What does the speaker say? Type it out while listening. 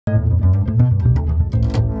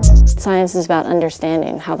Science is about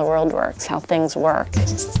understanding how the world works, how things work.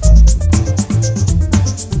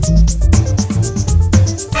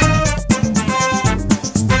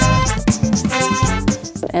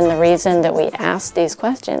 And the reason that we ask these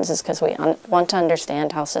questions is because we want to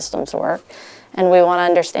understand how systems work, and we want to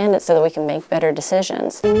understand it so that we can make better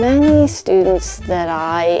decisions. Many students that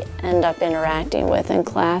I end up interacting with in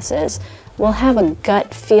classes will have a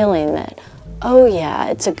gut feeling that, oh yeah,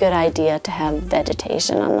 it's a good idea to have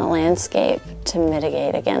vegetation on the landscape to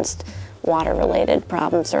mitigate against water-related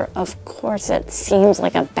problems, or of course it seems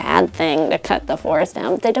like a bad thing to cut the forest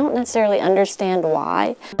down, but they don't necessarily understand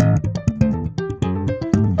why.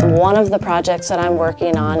 One of the projects that I'm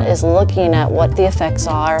working on is looking at what the effects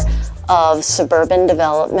are of suburban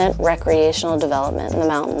development, recreational development in the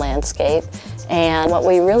mountain landscape. And what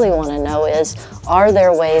we really want to know is, are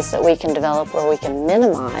there ways that we can develop where we can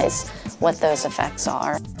minimize what those effects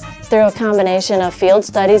are? Through a combination of field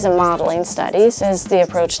studies and modeling studies is the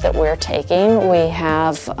approach that we're taking. We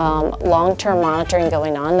have long-term monitoring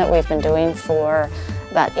going on that we've been doing for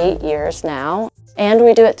about 8 years now. And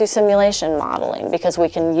we do it through simulation modeling, because we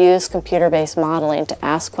can use computer-based modeling to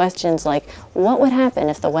ask questions like, what would happen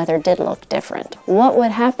if the weather did look different? What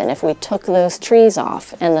would happen if we took those trees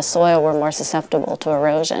off and the soil were more susceptible to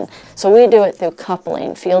erosion? So we do it through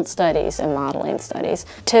coupling field studies and modeling studies.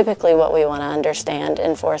 Typically what we want to understand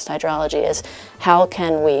in forest hydrology is, how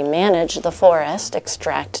can we manage the forest,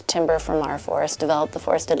 extract timber from our forest, develop the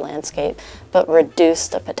forested landscape, but reduce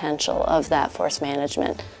the potential of that forest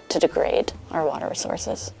management to degrade our water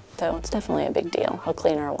resources. So it's definitely a big deal how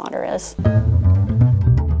clean our water is.